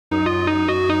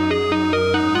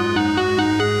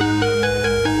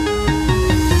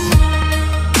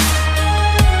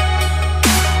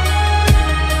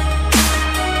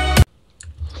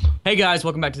Hey guys,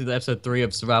 welcome back to the episode 3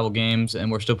 of Survival Games,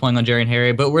 and we're still playing on Jerry and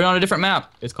Harry, but we're on a different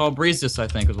map. It's called Breezes, I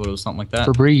think, is what it was, something like that.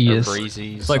 Febreze.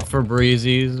 It's like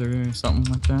Febrezes or something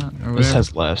like that. Or This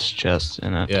has less chests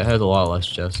in it. Yeah, it has a lot less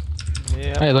chests.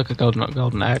 Yeah. Hey, look, a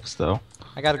golden axe though.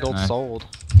 I got a gold sword.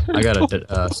 I got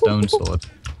a stone sword.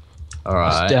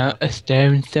 Alright. A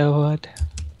stone sword.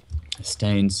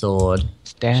 Stained sword.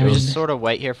 Should we just sort of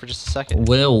wait here for just a second?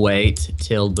 We'll wait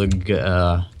till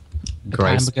the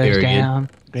grace period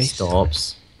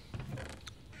stops.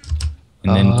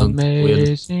 And then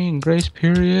amazing grace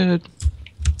period.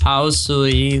 How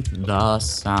sweet the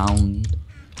sound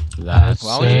that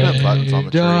Why would you put buttons on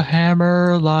the tree? A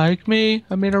hammer like me.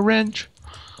 I made a wrench.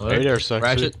 Hey there, sexy.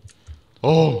 Ratchet.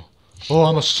 Oh,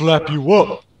 I'ma slap you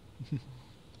up.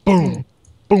 Boom,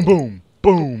 boom, boom, boom,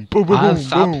 boom, boom, boom,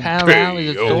 Stop boom. playing around with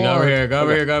the Go sword. over here, go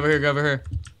over here, go over here, go over here.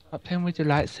 Stop playing with your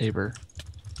lightsaber.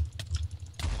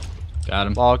 Got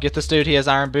him. Well, get this dude. He has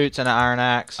iron boots and an iron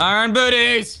axe. Iron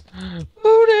booties!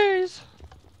 Booties!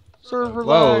 Server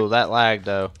Whoa, lag. that lagged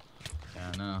though.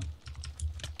 Yeah, I know.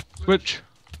 Switch.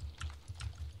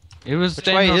 It was Which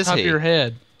standing way on is top he? of your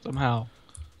head somehow.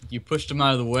 You pushed him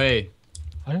out of the way.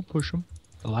 I didn't push him.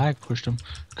 The lag pushed him.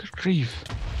 Good grief.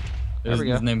 There we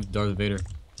go. His name is Darth Vader.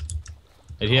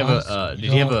 Did he have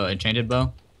a enchanted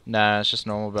bow? Nah, it's just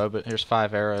normal bow, but here's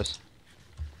 5 arrows.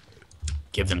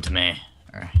 Give them to me.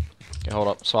 Alright. Okay, hold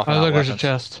up. Swap Oh, out look, there's a weapons.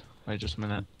 chest. Wait just a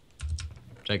minute.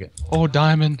 Check it. Oh,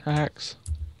 diamond axe.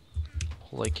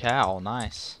 Holy cow,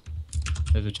 nice.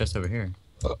 There's a chest over here.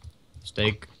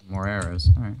 Steak, more arrows.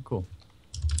 Alright, cool.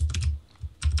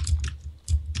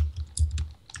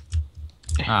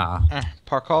 Ah.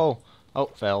 Parkour. Oh,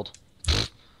 failed.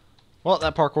 Well,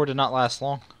 that parkour did not last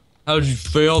long. How did you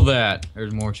fail that?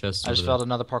 There's more chests. I just failed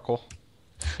another parkour.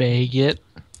 Fake it.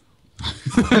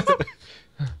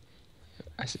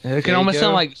 It can almost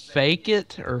sound like fake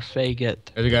it or fake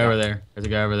it. There's a guy over there. There's a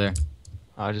guy over there.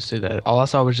 I just see that. All I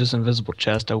saw was just invisible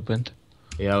chest opened.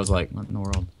 Yeah, I was like, what in the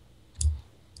world?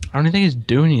 I don't even think he's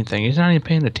doing anything. He's not even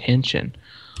paying attention.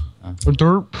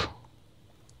 Derp.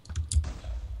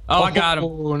 Oh, I got him.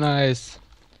 Oh, nice.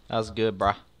 That was good,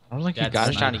 bruh. I don't think he That's got I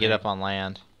was it. trying to get up on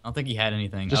land. I don't think he had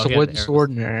anything. Just Oh, he a had wooden arrows. sword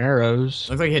and arrows.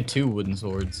 Looks like he had 2 wooden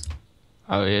swords.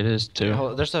 Oh, it is too.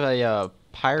 Oh, there's a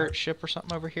pirate ship or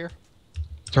something over here.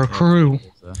 It's our crew.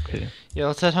 So, Okay. Yeah,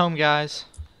 let's head home, guys.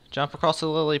 Jump across the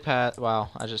lily pad. Wow,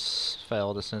 I just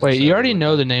failed as soon as I Wait, said you already lily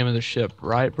know pad. the name of the ship,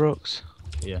 right, Brooks?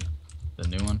 yeah, the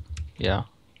new one. Yeah.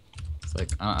 It's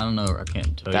like I don't know. I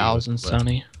can't tell Thousand you. but-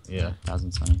 Sunny. Yeah,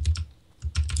 Thousand Sunny.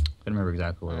 Couldn't remember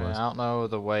exactly what it I was. don't know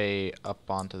the way up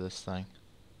onto this thing.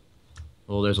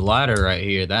 Well, there's a ladder right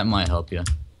here. That might help you.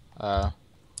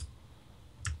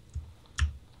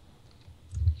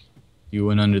 You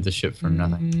went under the ship for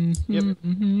nothing. Yep.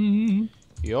 Mm-hmm.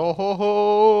 Yo ho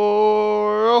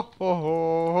ho, yo ho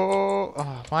ho.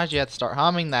 Oh, why'd you have to start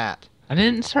humming that? I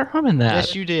didn't start humming that.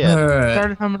 Yes, you did. I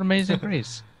started humming Amazing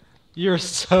Grace. You're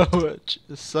such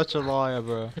a liar,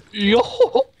 bro. Yo!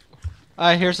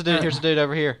 Alright, here's the dude. Here's the dude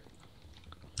over here.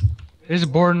 He's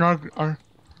boarding our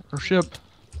ship.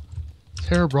 It's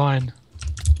Herobrine.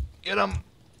 Get him.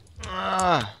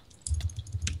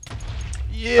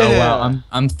 Yeah. Oh wow,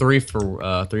 I'm 3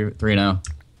 for 3 now.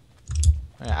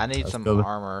 Yeah, I need Let's some go-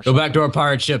 armor. Or Go back to our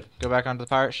pirate ship. Go back onto the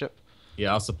pirate ship.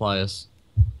 Yeah, I'll supply us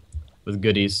with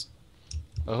goodies.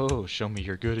 Oh, show me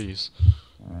your goodies.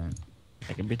 Alright,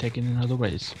 I can be taken in other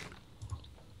ways.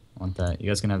 want that. You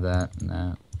guys can have that and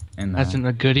that and that. That's in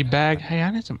the goodie bag. Hey,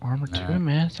 I need some armor Nah. too,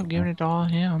 man. So giving it to all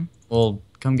him. Well,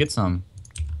 come get some.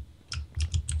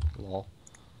 Lol.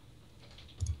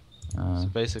 So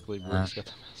basically, Brooks got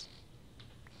the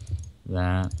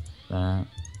mess.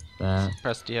 that,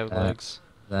 Press, do you have legs?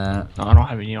 that, No, I don't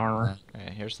have any armor.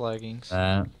 Okay, here's leggings.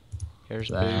 that, Here's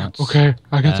that. boots. Okay,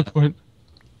 I got the point.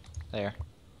 There.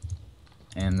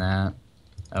 and that.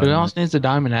 Who else needs a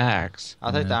diamond axe?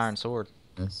 I'll take the Yes. iron sword.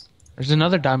 This There's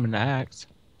another diamond axe.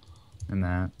 and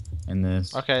that and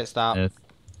this. Okay, stop. This.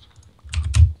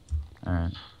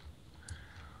 Alright.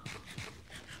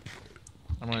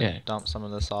 I'm gonna Okay. dump some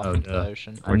of this off Oh, into the duh.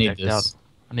 ocean. I need Project this. out.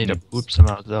 I need to Yes. whip some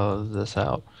of this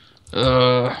out.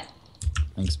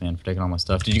 Thanks, man, for taking all my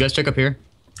stuff. Did you guys check up here?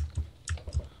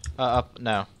 Up.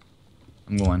 No.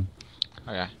 I'm going.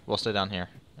 Okay, we'll stay down here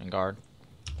and guard.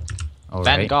 All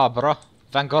right. Vanguard, bro.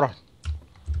 Vanguard.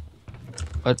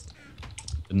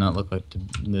 Did not look like.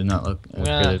 Did not look. good.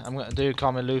 I'm gonna do.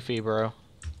 Call me Luffy, bro.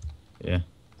 Yeah.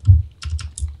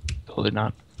 Totally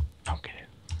not. Okay.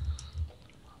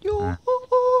 Yo.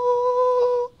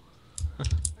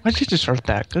 Why'd you just start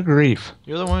that? Good grief.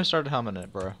 You're the one who started humming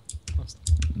it, bro.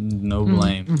 No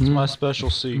blame. It's my special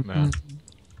seat, man.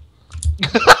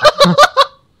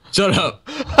 Shut up.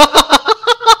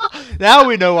 Now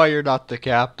we know why you're not the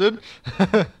captain.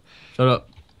 Shut up.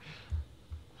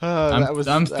 I'm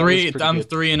I'm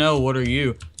 3-0. What are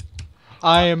you?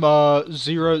 I am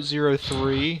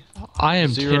 0-0-3. I am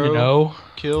 10 Zero. and 0.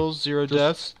 Kills, 0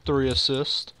 deaths, 3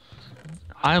 assists.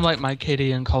 I am like my KD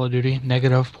in Call of Duty,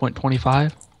 negative .25. Hey,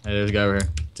 there's a guy over here.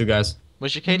 2 guys.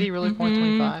 Was your KD really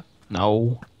 .25?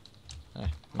 No. Okay.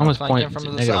 Almost Flanking point from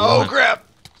the negative side. Oh one. crap!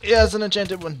 He has an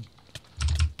enchanted one.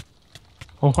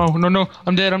 Oh, no.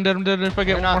 I'm dead. If I get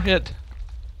You're one not. more hit.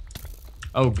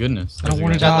 Oh goodness. I don't There's a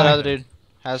wanna guy. Got that die. other dude.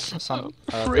 Has some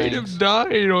Afraid things. of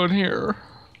dying on here.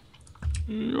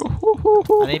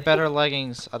 I need better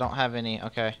leggings. I don't have any.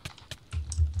 Okay.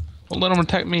 Don't let him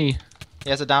attack me. He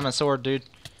has a diamond sword, dude.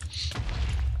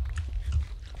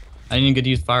 I didn't even get to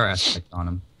use fire aspect on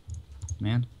him.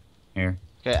 Man. Here.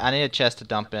 Okay, I need a chest to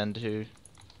dump into.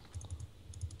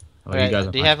 Oh, Okay, you guys do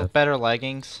are you fine have stuff. better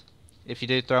leggings? If you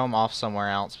do, throw them off somewhere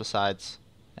else besides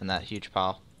in that huge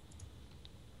pile.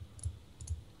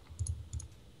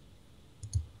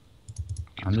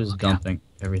 I'm just dumping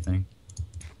everything.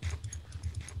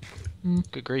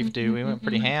 Good grief, dude. We went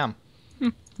pretty ham.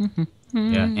 Yeah,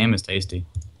 ham is tasty.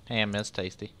 Ham is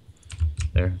tasty.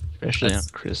 There. Especially on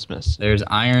That's- Christmas. There's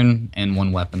iron and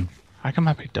 1 weapon. How come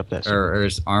I picked up that? Or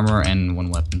there's armor and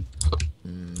 1 weapon.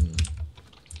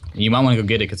 You might want to go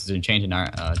get it because it's an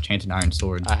enchanted iron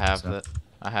sword. I have so, it.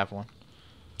 I have one.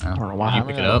 I don't know why. You I'm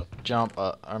pick it gonna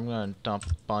up. I'm gonna dump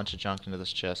a bunch of junk into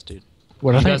this chest, dude.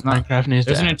 What You I guys think not- Minecraft needs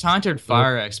There's to an add. enchanted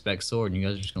fire aspect sword, and you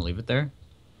guys are just gonna leave it there?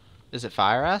 Is it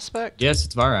fire aspect? Yes,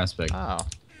 it's fire aspect. Oh. I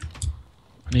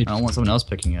need. I don't want someone else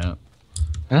picking it up.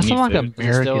 That's need not like food. Is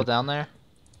it still American. down there?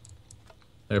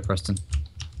 There, Preston.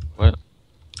 What?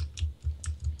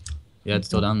 Yeah, it's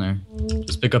still down there.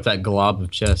 Just pick up that glob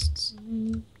of chests.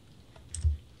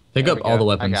 Pick There up we all go. the I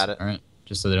weapons, got it. alright?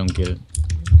 Just so they don't get it.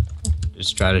 Just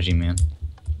strategy, man.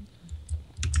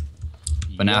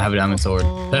 But now I have a diamond sword.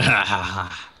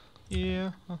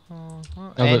 Yeah. but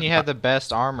And you have the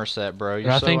best armor set, bro.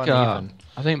 You're I so think uneven.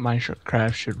 I think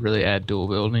Minecraft should really add dual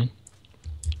building.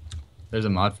 There's a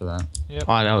mod for that.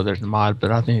 Well, I know there's a mod,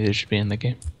 but I think it should be in the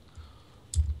game.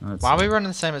 Let's Why are see. we running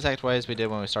the same exact way as we did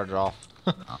when we started off?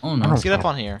 I don't know. Let's get up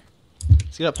on here.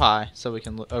 Let's get up high so we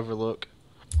can overlook.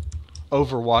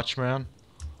 Overwatch, man.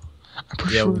 I'm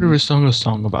pretty Yeah, sure there was sung a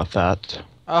song about that.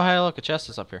 Oh, hey, look, a chest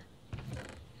is up here.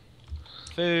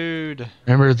 Food.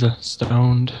 Remember the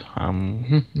stoned?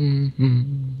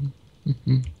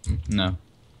 No.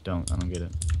 Don't. I don't get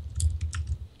it.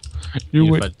 You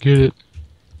If would I- get it.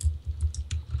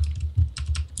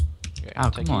 Okay, Oh,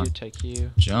 take come on. you, take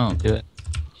you, Jump. Do it.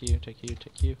 take you, take you,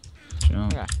 take you.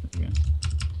 Jump. Okay. There you go.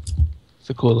 It's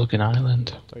a cool looking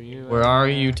island. Throw you. Where in are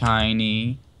there. you,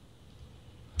 Tiny?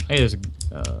 Hey, there's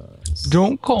a.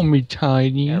 Don't call me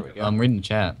tiny. There we go. I'm reading the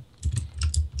chat.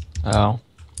 Oh.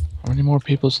 How many more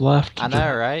people's left? I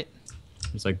know, right?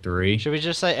 There's like 3. Should we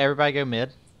just say everybody go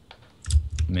mid?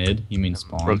 Mid? You mean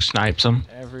spawn? Rogue snipes him.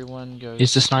 Everyone goes.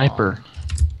 He's the spawn. sniper.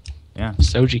 Yeah.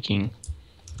 Soji King.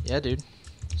 Yeah, dude.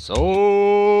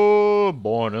 So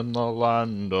born in the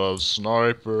land of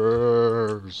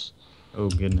snipers. Oh,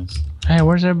 goodness. Hey,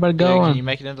 where's everybody Dude, going? can you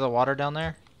make it into the water down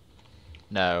there?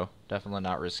 No, definitely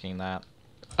not risking that.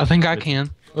 I think I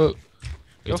can. Look.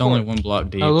 Go It's for only it. 1 block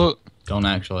deep. Oh, look. Don't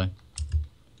actually.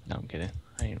 No, I'm kidding.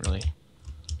 I ain't really.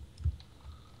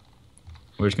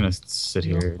 We're just gonna sit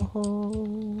here.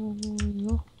 Oh,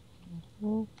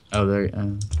 there.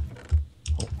 Oh,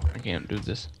 I can't do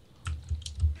this.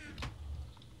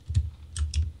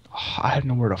 Oh, I have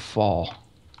nowhere to fall.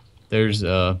 There's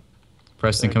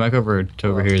Preston, come back over to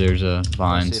over here. There's Let's see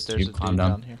vines. if there's You a climb dude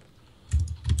down. here.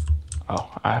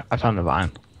 Oh, I found the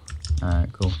vine.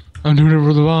 Alright, cool. I'm doing it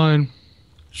for the vine.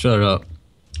 Shut up.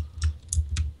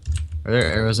 Are there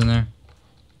arrows in there?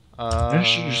 I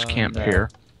should just camp no. here.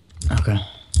 Okay.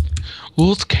 Well,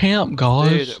 let's camp,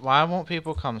 guys. Dude, why won't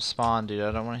people come spawn, dude?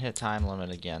 I don't want to hit time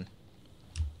limit again.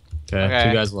 Okay. Okay.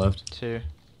 2 guys left. 2.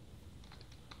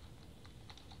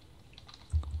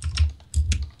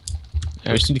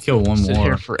 We just need to kill 1 Sit more.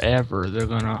 here forever. They're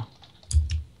gonna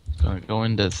go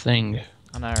into the thing.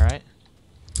 I know, right?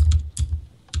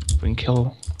 We can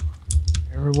kill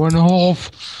everyone off.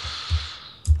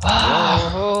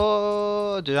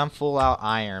 Oh, dude, I'm full out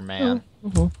Iron Man.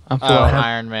 I'm full Oh, of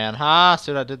Iron Man. Ha!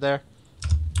 See what I did there?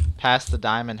 Pass the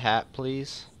diamond hat,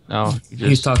 please. No, you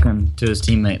He's just, talking to his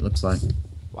teammate, looks like.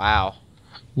 Wow.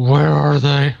 where are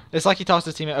they? It's like he talks to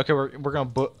his teammate. Okay,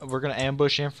 we're gonna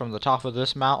ambush him from the top of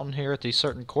this mountain here at these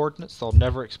certain coordinates. They'll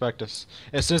never expect us.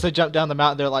 As soon as they jump down the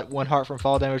mountain, they're like 1 heart from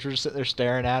fall damage. We're just sitting there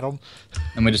staring at them.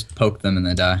 And we just poke them and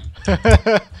they die.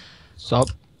 Sup?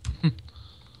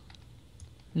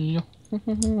 Yeah.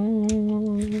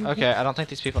 Okay, I don't think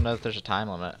these people know that there's a time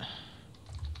limit.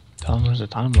 Tell them there's a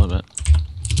time limit.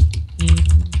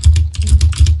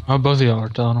 Oh, both of y'all are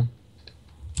telling them.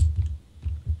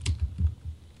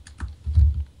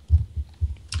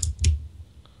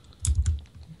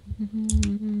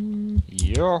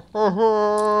 Yeah.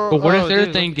 But what if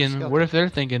they're thinking? What if they're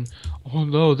thinking? Oh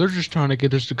no, they're just trying to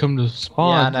get us to come to the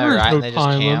spawn. Yeah, I know, There's right? no And they just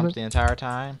time camped limit. the entire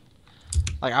time.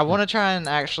 Like, I want to try and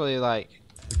actually, like...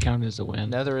 The count is a win.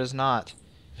 No, there is not.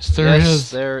 Yes, there yes,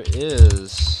 is. there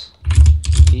is.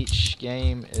 Each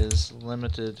game is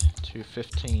limited to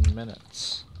 15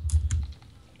 minutes.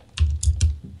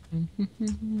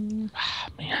 Ah,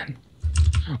 man.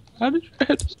 How did you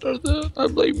have to start that? I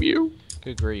blame you.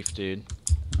 Good grief, dude.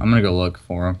 I'm gonna go look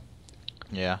for him.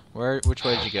 Yeah. Which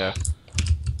way did you go?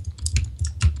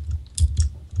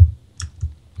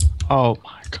 Oh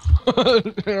my god.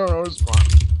 That was fun.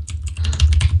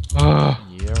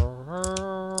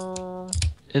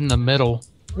 In the middle.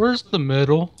 Where's the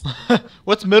middle?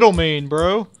 What's middle mean,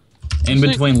 bro? In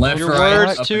between left, Your right,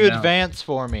 words up too and down. advanced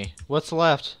for me. What's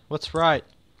left? What's right?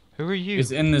 Who are you?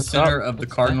 It's in the center of the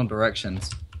cardinal directions.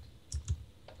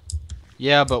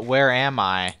 Yeah, but where am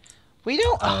I? We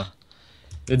don't...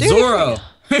 It's Dude, Zorro.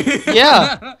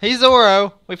 yeah, he's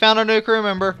Zorro. We found our new crew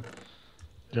member.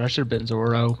 I should have been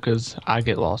Zorro because I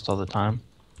get lost all the time.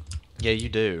 Yeah, you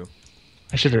do.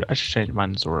 I should change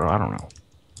mine to Zorro. I don't know.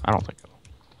 I don't think I will.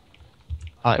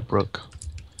 I like Brooke.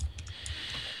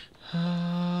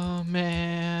 Oh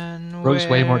man, Brooke's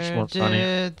way more where funny.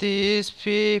 did these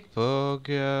people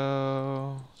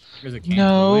go? Here's a can.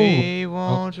 No. We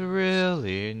won't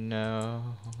really know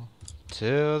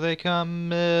till they come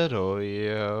middle,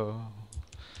 yo.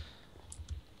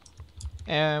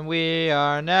 And we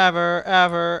are never,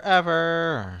 ever,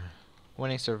 ever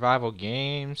winning survival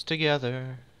games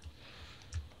together.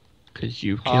 Cause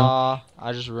you kill.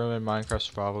 I just ruined Minecraft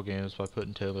survival games by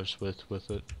putting Taylor Swift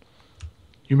with it.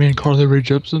 You mean Carly Rae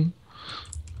Jepsen?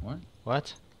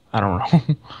 What? I don't know.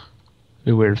 It'd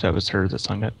be weird if that was her that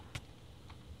sung it.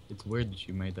 It's weird that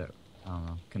you made that, I don't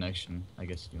know, connection, I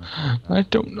guess you I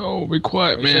don't know. Be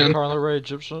quiet, Are you saying man. Carly Rae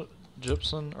Jepsen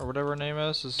or whatever her name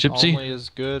is Gypsy? only as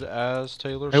good as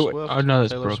Taylor Hey, Swift? oh, no,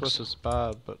 that's Taylor Brooks. Swift is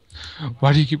bad, but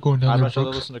Why do you keep going down I'd there, much rather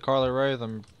Brooks? listen to Carly Rae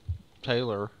than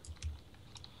Taylor.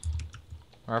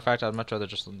 Matter of fact, I'd much rather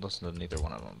just listen to neither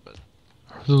one of them. But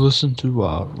Listen to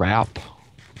rap.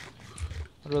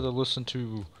 I'd rather listen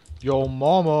to Yo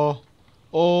Mama.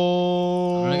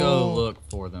 Oh. I'm gonna go look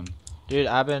for them. Dude,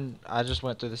 I just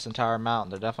went through this entire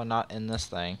mountain. They're definitely not in this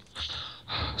thing.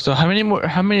 So how many more?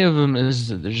 How many of them is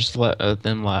there just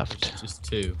them left? Just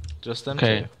two. Just them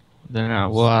Okay, two. then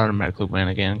we'll automatically win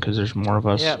again because there's more of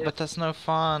us. Yeah, but that's no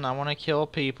fun. I want to kill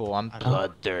people. I'm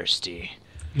bloodthirsty.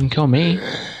 You can kill me.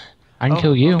 I can Oh,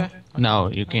 kill you. okay. No,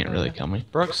 you can't really kill me.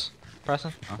 Brooks,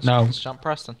 Preston. No. Let's jump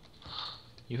Preston.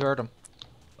 You heard him.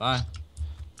 Bye.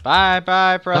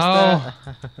 Bye, Preston.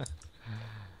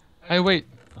 Hey, wait.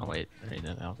 Oh wait, there ain't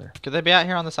nothing out there. Could they be out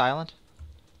here on this island?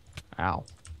 Ow.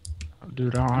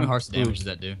 Dude, I don't How many have hearts of damage food. does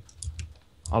that do?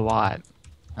 A lot.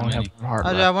 I How only have many? one heart Oh,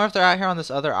 dude, I left. wonder if they're out here on this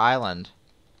other island.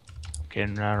 Okay,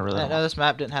 no, I don't I really. didn't know this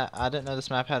map didn't have. I didn't know this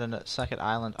map had a second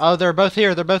island. Oh, they're both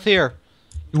here. They're both here.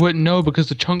 You wouldn't know because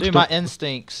the chunks. Dude, don't- my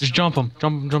instincts. Just jump them.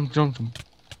 Jump them.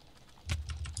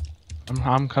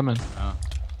 I'm coming.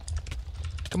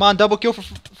 Come on, double kill for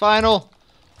final.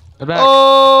 Get back.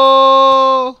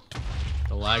 Oh!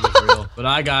 The lag is real, but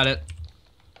I got it.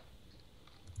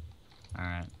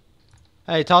 Alright.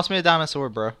 Hey, toss me a diamond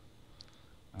sword, bro.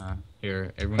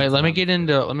 Here, everyone. Wait, let me get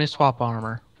into. Let me swap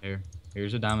armor.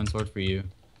 Here's a diamond sword for you.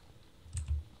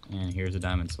 And here's a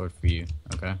diamond sword for you.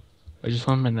 Okay. Wait, just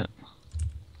 1 minute.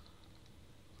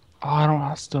 Oh,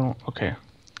 I still don't. Okay.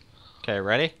 Okay,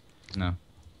 ready? No.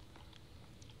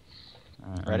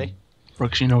 Alright, Ready?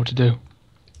 Brooks, you know what to do.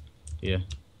 Yeah.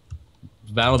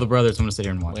 Battle of the Brothers. I'm gonna sit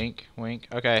here and watch. Wink, wink.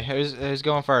 Okay, who's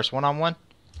going first? 1-on-1?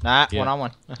 Nah, Yeah.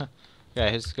 1-on-1.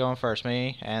 Okay, who's going first?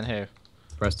 Me and who?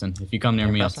 Preston, if you come near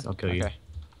me, Preston? I'll kill you. Okay.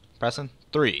 Preston,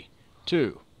 3,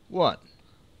 2, 1,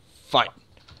 fight.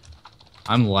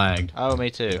 I'm lagged. Oh, me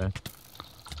too. Okay.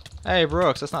 Hey,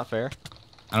 Brooks, that's not fair.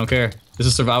 I don't care. This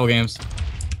is survival games.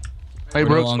 Wait, We're no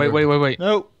Brooks. longer- Wait.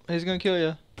 Nope, he's gonna kill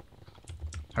you.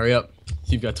 Hurry up.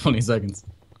 You've got 20 seconds.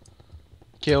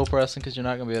 Kill Preston, because you're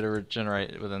not gonna be able to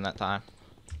regenerate within that time.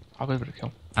 I'll be able to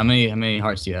kill. How many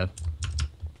hearts do you have?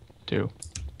 2.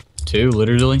 2,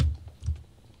 literally?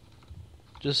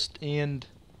 Just end.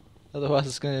 Otherwise,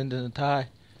 it's gonna end in a tie.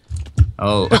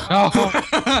 Oh.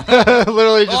 Oh.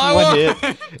 Literally just Oh, I one won.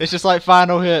 hit. It's just like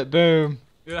final hit, boom.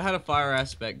 Dude, I had a fire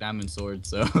aspect diamond sword,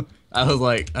 so I was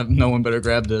like, no one better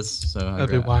grab this. So That'd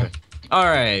be why. All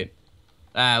right,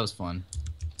 that was fun.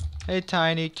 Hey,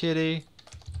 Tiny Kitty.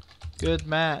 Good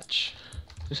match.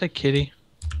 Did you say kitty?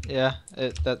 Yeah,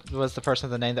 that was the person,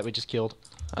 the name that we just killed.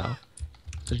 Oh.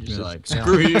 So you You're just- like, yeah.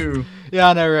 screw you. Yeah,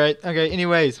 I know, right? Okay,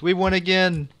 anyways, we won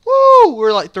again. Woo!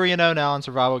 We're like 3-0 now in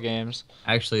survival games.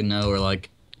 Actually, no, we're like,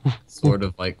 sort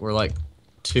of like, we're like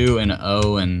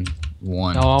 2-0 and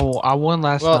 1. No, I won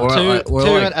last Well, time. We're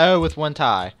 2 like- and 0 with 1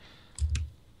 tie.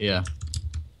 Yeah.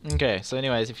 Okay, so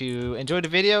anyways, if you enjoyed the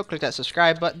video, click that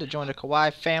subscribe button to join the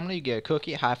Kawaii family. You get a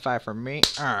cookie, high five from me.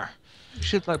 You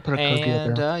should like put a cookie up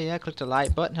And there. yeah, click the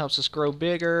like button, helps us grow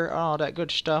bigger, all that good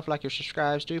stuff like your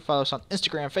subscribes do. Follow us on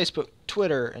Instagram, Facebook,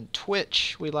 Twitter, and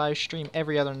Twitch. We live stream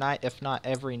every other night, if not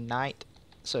every night.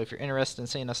 So if you're interested in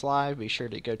seeing us live, be sure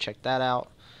to go check that out.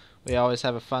 We always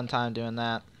have a fun time doing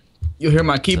that. You'll hear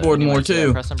my keyboard So more anyways, yeah,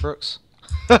 too. Preston Brooks.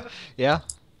 Yeah.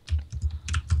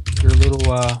 You're a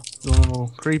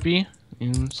little creepy.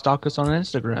 You can stalk us on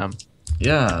Instagram.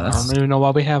 Yeah. I That's, don't even know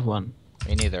why we have one.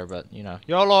 Me neither, but you know.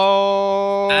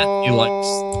 YOLO! Matthew likes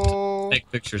to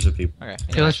take pictures of people. Okay.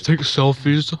 Hey, let's take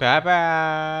selfies. Bye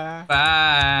bye.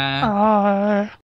 Bye. Bye.